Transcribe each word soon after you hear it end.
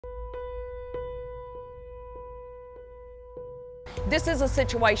This is a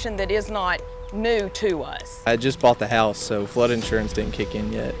situation that is not new to us. I just bought the house, so flood insurance didn't kick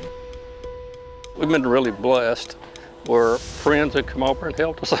in yet. We've been really blessed where friends have come over and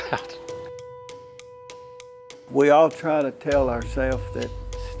helped us out. We all try to tell ourselves that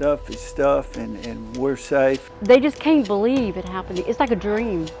stuff is stuff and we're safe. They just can't believe it happened. It's like a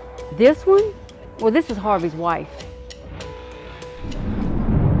dream. This one? Well, this is Harvey's wife.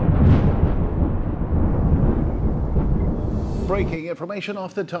 Breaking information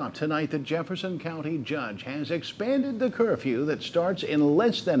off the top tonight, the Jefferson County judge has expanded the curfew that starts in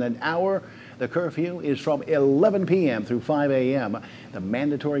less than an hour. The curfew is from 11 p.m. through 5 a.m. The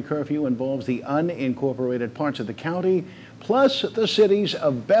mandatory curfew involves the unincorporated parts of the county, plus the cities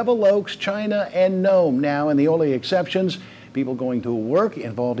of Bevel Oaks, China, and Nome. Now, in the only exceptions, people going to work,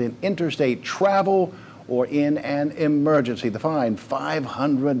 involved in interstate travel, or in an emergency. The fine,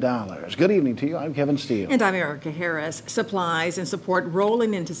 $500. Good evening to you. I'm Kevin Steele. And I'm Erica Harris. Supplies and support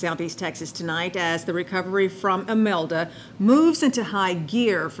rolling into Southeast Texas tonight as the recovery from Imelda moves into high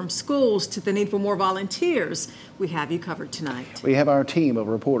gear. From schools to the need for more volunteers, we have you covered tonight. We have our team of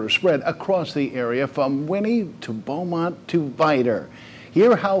reporters spread across the area from Winnie to Beaumont to Vidor.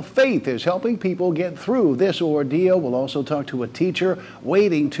 Hear how faith is helping people get through this ordeal. We'll also talk to a teacher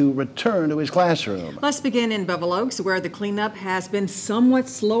waiting to return to his classroom. Let's begin in Bevel Oaks, where the cleanup has been somewhat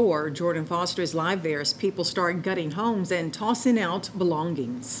slower. Jordan Foster is live there as people start gutting homes and tossing out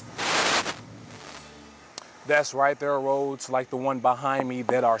belongings. That's right. There are roads like the one behind me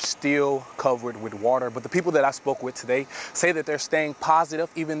that are still covered with water. But the people that I spoke with today say that they're staying positive,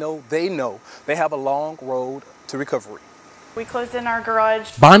 even though they know they have a long road to recovery. We closed in our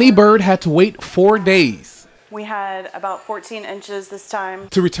garage. Bonnie Bird had to wait 4 days. We had about 14 inches this time.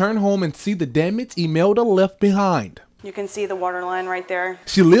 To return home and see the damage Imelda left behind. You can see the water line right there.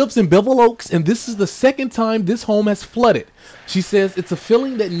 She lives in Bevel Oaks, and this is the second time this home has flooded. She says it's a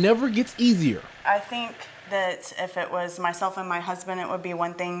feeling that never gets easier. I think that if it was myself and my husband, it would be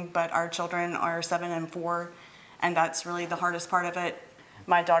one thing, but our children are 7 and 4, and that's really the hardest part of it.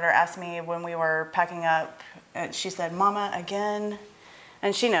 My daughter asked me when we were packing up, she said, "Mama, again?"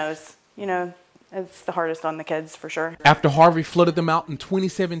 And she knows, you know, it's the hardest on the kids for sure. After Harvey flooded them out in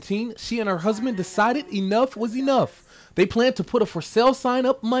 2017, she and her husband decided enough was enough. They planned to put a for sale sign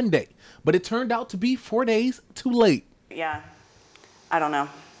up Monday, but it turned out to be 4 days too late. Yeah, I don't know.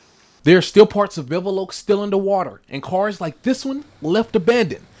 There are still parts of Bevel Oaks still underwater, and cars like this one left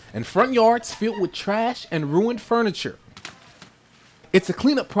abandoned, and front yards filled with trash and ruined furniture. It's a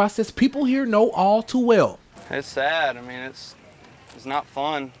cleanup process people here know all too well. It's sad. I mean, it's not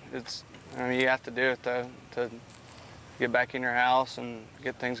fun. I mean, you have to do it to get back in your house and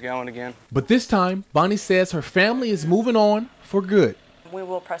get things going again. But this time, Bonnie says her family is moving on for good. We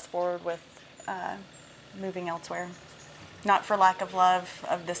will press forward with moving elsewhere. Not for lack of love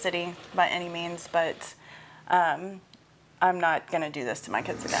of the city by any means, but I'm not going to do this to my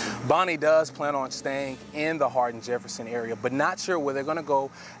kids again. Bonnie does plan on staying in the Hardin-Jefferson area, but not sure where they're going to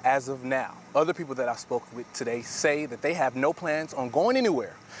go as of now. Other people that I spoke with today say that they have no plans on going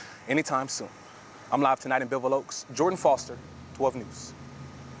anywhere anytime soon. I'm live tonight in Bevel Oaks. Jordan Foster, 12 News.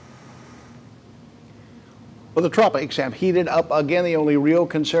 Well, the tropics have heated up again. The only real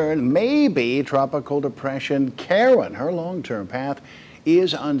concern may be Tropical Depression Karen. Her long-term path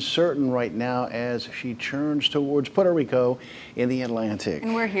is uncertain right now as she churns towards Puerto Rico in the Atlantic.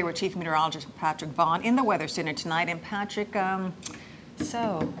 And we're here with Chief Meteorologist Patrick Vaughn in the Weather Center tonight. And Patrick,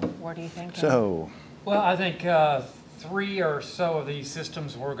 so what do you think? Well, I think 3 or so of these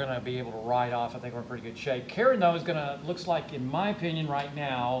systems we're going to be able to ride off. I think we're in pretty good shape. Karen, though, is going to, looks like, in my opinion right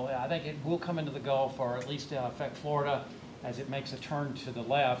now, I think it will come into the Gulf or at least affect Florida as it makes a turn to the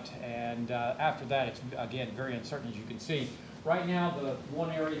left. And after that, it's, again, very uncertain, as you can see. Right now, the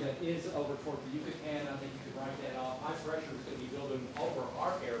one area that is over toward the Yucatan, I think you could write that off. High pressure is going to be building over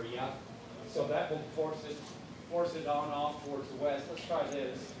our area, so that will force it on off towards the west. Let's try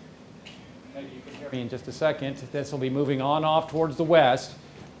this. Maybe you can hear me in just a second. This will be moving on off towards the west,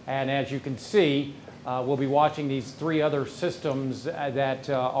 and as you can see, we'll be watching these 3 other systems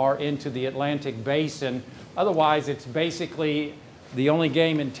that are into the Atlantic Basin. Otherwise, it's basically the only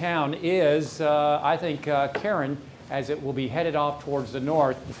game in town is, I think, Karen, as it will be headed off towards the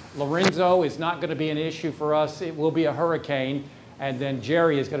north. Lorenzo is not going to be an issue for us. It will be a hurricane. And then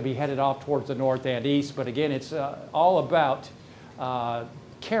Jerry is going to be headed off towards the north and east. But again, it's all about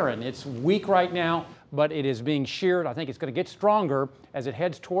Karen. It's weak right now, but it is being sheared. I think it's going to get stronger as it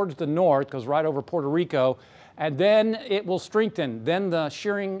heads towards the north, goes right over Puerto Rico. And then it will strengthen. Then the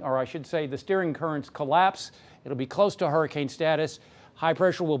shearing, or I should say the steering currents collapse. It'll be close to hurricane status. High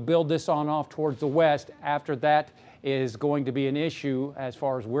pressure will build this on off towards the west. After that, is going to be an issue as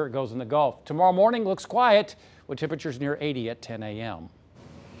far as where it goes in the Gulf. Tomorrow morning looks quiet with temperatures near 80 at 10 a.m.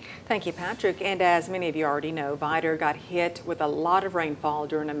 Thank you, Patrick. And as many of you already know, Vidor got hit with a lot of rainfall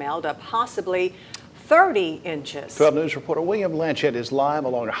during Imelda, possibly 30 inches. 12 News reporter William Lanchette is live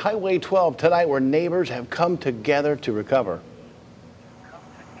along Highway 12 tonight, where neighbors have come together to recover.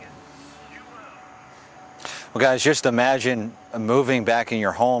 Well, guys, just imagine moving back in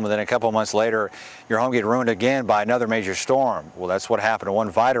your home and then a couple of months later, your home get ruined again by another major storm. Well, that's what happened to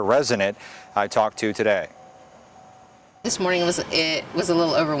one Vidor resident I talked to today. This morning it was a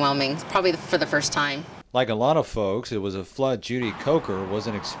little overwhelming, probably for the first time. Like a lot of folks, it was a flood Judy Coker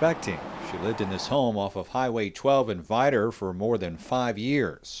wasn't expecting. She lived in this home off of Highway 12 in Vidor for more than 5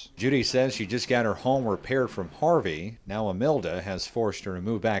 years. Judy says she just got her home repaired from Harvey. Now Imelda has forced her to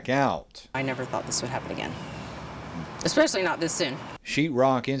move back out. I never thought this would happen again, especially not this soon.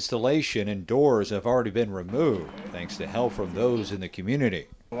 Sheetrock installation and doors have already been removed, thanks to help from those in the community.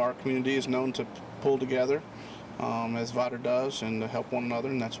 Our community is known to pull together, as Vidor does, and to help one another,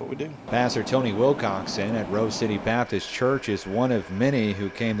 and that's what we do. Pastor Tony Wilcoxon at Rose City Baptist Church is one of many who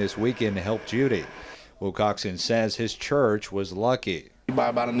came this weekend to help Judy. Wilcoxon says his church was lucky. By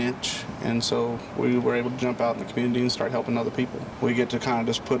about an inch, and so we were able to jump out in the community and start helping other people. We get to kind of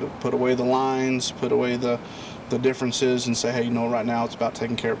just put away the lines, put away the differences, and say, hey, you know, right now it's about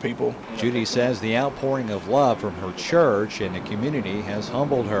taking care of people. Judy says the outpouring of love from her church and the community has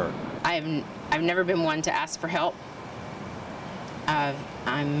humbled her. I've never been one to ask for help.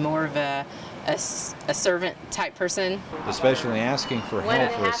 I'm more of a servant type person. Especially asking for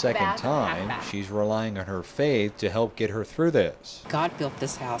help for a second time, she's relying on her faith to help get her through this. God built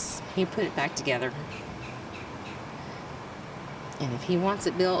this house. He put it back together. And if he wants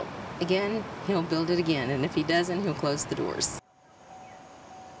it built again, he'll build it again. And if he doesn't, he'll close the doors.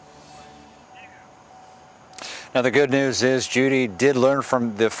 Now, the good news is Judy did learn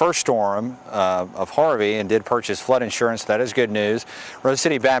from the first storm of Harvey and did purchase flood insurance. That is good news. Rose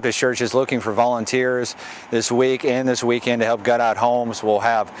City Baptist Church is looking for volunteers this week and this weekend to help gut out homes. We'll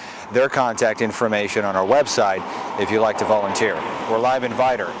have their contact information on our website if you'd like to volunteer. We're live in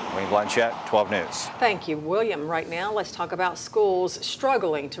Vidor. Wayne Blanchette, 12 News. Thank you, William. Right now, let's talk about schools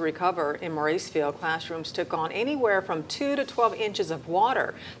struggling to recover. In Mauriceville, classrooms took on anywhere from 2 to 12 inches of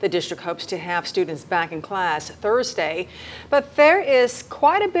water. The district hopes to have students back in class Thursday, but there is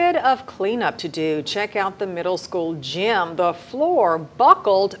quite a bit of cleanup to do. Check out the middle school gym. The floor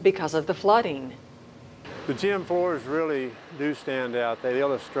buckled because of the flooding. The gym floors really do stand out. They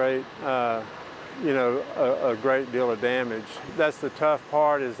illustrate you know, a great deal of damage. That's the tough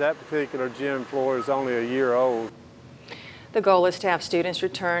part, is that particular gym floor is only a year old. The goal is to have students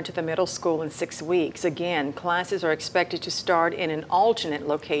return to the middle school in 6 weeks. Again, classes are expected to start in an alternate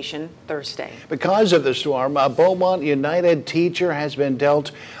location Thursday. Because of the storm, a Beaumont United teacher has been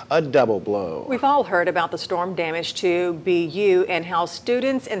dealt a double blow. We've all heard about the storm damage to BU and how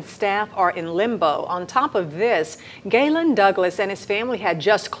students and staff are in limbo. On top of this, Galen Douglas and his family had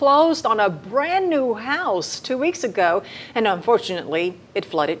just closed on a brand new house 2 weeks ago, and unfortunately, it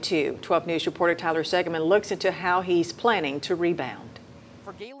flooded too. 12 News reporter Tyler Segerman looks into how he's planning to rebound.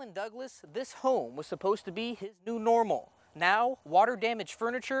 For Galen Douglas, this home was supposed to be his new normal. Now, water-damaged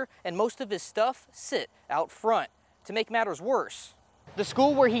furniture and most of his stuff sit out front. To make matters worse, the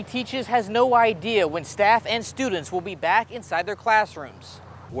school where he teaches has no idea when staff and students will be back inside their classrooms.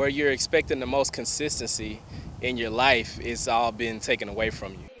 Where you're expecting the most consistency in your life, it's all been taken away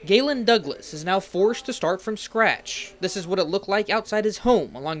from you. Galen Douglas is now forced to start from scratch. This is what it looked like outside his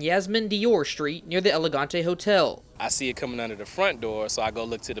home along Yasmin Dior Street near the Elegante Hotel. I see it coming under the front door, so I go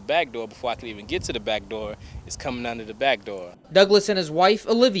look to the back door. Before I can even get to the back door, it's coming under the back door. Douglas and his wife,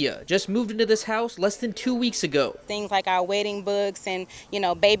 Olivia, just moved into this house less than 2 weeks ago. Things like our wedding books and, you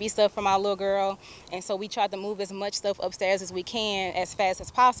know, baby stuff from our little girl. And so we tried to move as much stuff upstairs as we can as fast as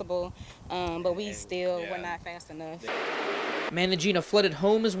possible, but we still were not fast enough. Managing a flooded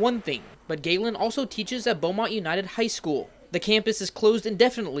home is one thing, but Galen also teaches at Beaumont United High School. The campus is closed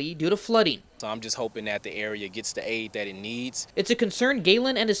indefinitely due to flooding. So I'm just hoping that the area gets the aid that it needs. It's a concern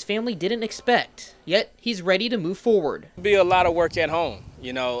Galen and his family didn't expect, yet he's ready to move forward. It'll be a lot of work at home,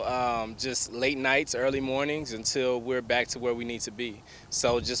 you know, just late nights, early mornings until we're back to where we need to be.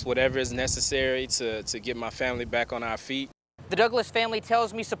 So just whatever is necessary to get my family back on our feet. The Douglas family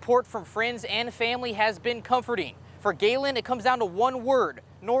tells me support from friends and family has been comforting. For Galen, it comes down to one word: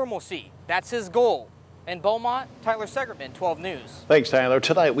 normalcy. That's his goal. In Beaumont, Tyler Segerman, 12 News. Thanks, Tyler.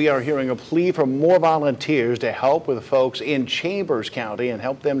 Tonight we are hearing a plea for more volunteers to help with folks in Chambers County and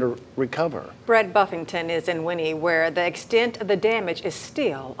help them to recover. Brett Buffington is in Winnie, where the extent of the damage is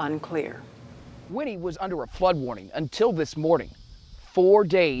still unclear. Winnie was under a flood warning until this morning, 4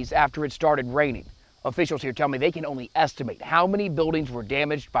 days after it started raining. Officials here tell me they can only estimate how many buildings were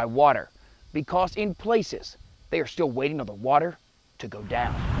damaged by water because in places they are still waiting on the water to go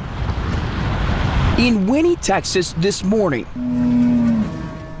down. In Winnie, Texas this morning,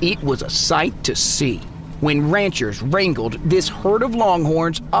 it was a sight to see when ranchers wrangled this herd of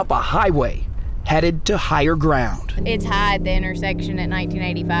longhorns up a highway headed to higher ground. It's high at the intersection at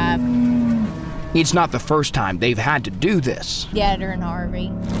 1985. It's not the first time they've had to do this. Gator and Harvey.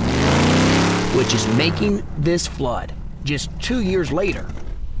 Which is making this flood, just 2 years later,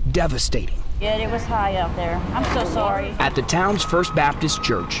 devastating. Yeah, it was high out there. I'm so sorry. At the town's First Baptist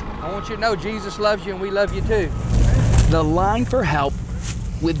Church, I want you to know Jesus loves you and we love you too. the line for help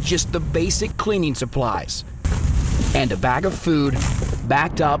with just the basic cleaning supplies and a bag of food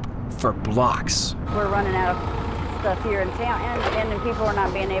backed up for blocks. We're running out of stuff here in town, and then people are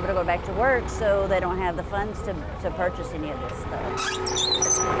not being able to go back to work, so they don't have the funds to purchase any of this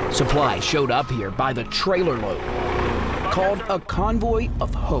stuff. Supplies showed up here by the trailer load, called a convoy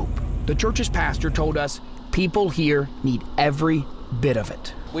of hope. The church's pastor told us people here need every bit of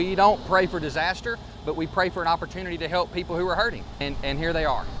it. We don't pray for disaster, but we pray for an opportunity to help people who are hurting, and here they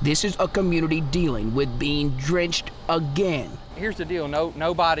are. This is a community dealing with being drenched again. Here's the deal,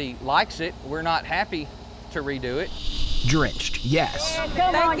 nobody likes it. We're not happy to redo it. Drenched, yes.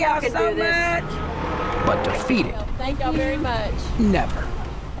 Come on, y'all can do this. But defeated. Thank y'all very much. Never.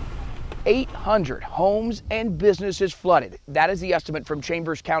 800 homes and businesses flooded. That is the estimate from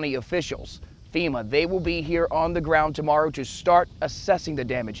Chambers County officials. FEMA, they will be here on the ground tomorrow to start assessing the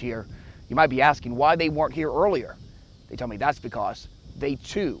damage here. You might be asking why they weren't here earlier. They tell me that's because they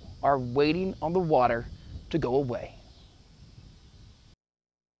too are waiting on the water to go away.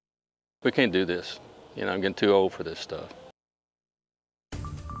 We can't do this. You know, I'm getting too old for this stuff.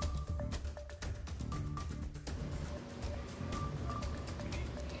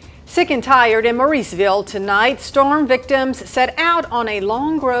 Sick and tired in Mauriceville tonight, storm victims set out on a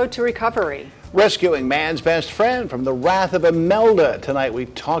long road to recovery. Rescuing man's best friend from the wrath of Imelda. Tonight we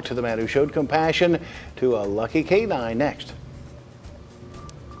talked to the man who showed compassion to a lucky canine. Next.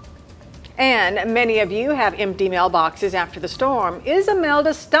 And many of you have empty mailboxes after the storm. Is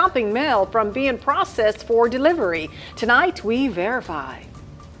Imelda stopping mail from being processed for delivery? Tonight we verify.